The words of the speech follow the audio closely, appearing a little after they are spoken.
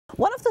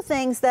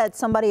things that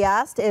somebody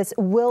asked is,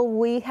 will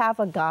we have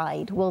a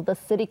guide? Will the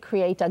city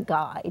create a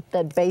guide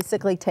that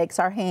basically takes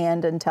our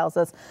hand and tells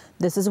us,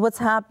 this is what's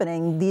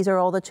happening, these are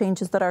all the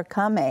changes that are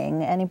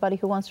coming? Anybody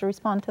who wants to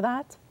respond to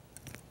that?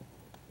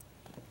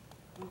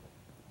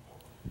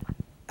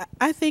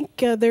 I think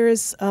there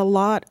is a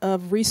lot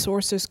of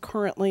resources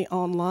currently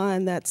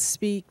online that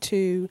speak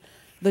to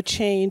the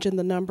change in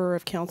the number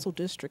of council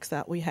districts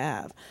that we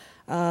have.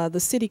 The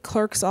city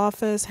clerk's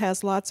office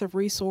has lots of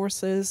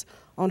resources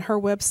on her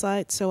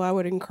website, so I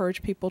would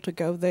encourage people to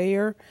go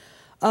there.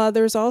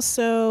 There's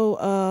also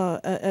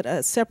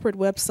a separate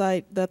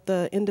website that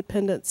the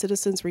Independent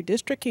Citizens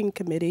Redistricting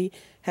Committee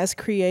has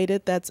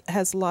created that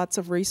has lots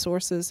of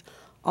resources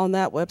on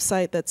that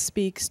website that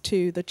speaks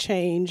to the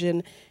change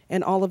and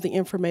all of the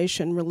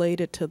information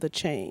related to the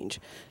change.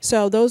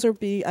 So those are,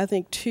 I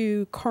think,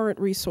 two current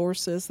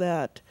resources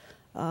that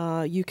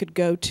you could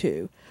go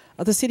to.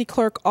 The city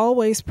clerk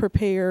always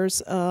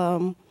prepares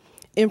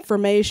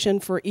information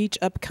for each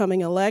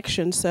upcoming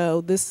election. So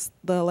the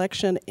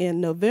election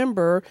in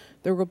November,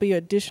 there will be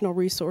additional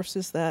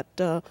resources that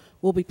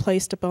will be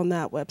placed upon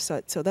that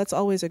website. So that's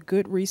always a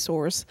good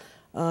resource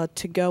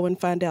to go and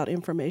find out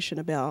information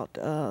about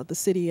the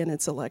city and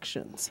its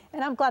elections.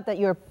 And I'm glad that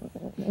you're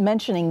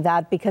mentioning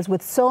that, because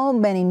with so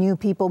many new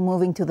people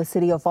moving to the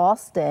city of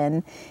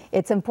Austin,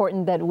 it's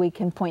important that we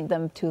can point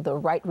them to the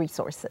right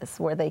resources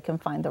where they can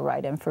find the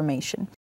right information.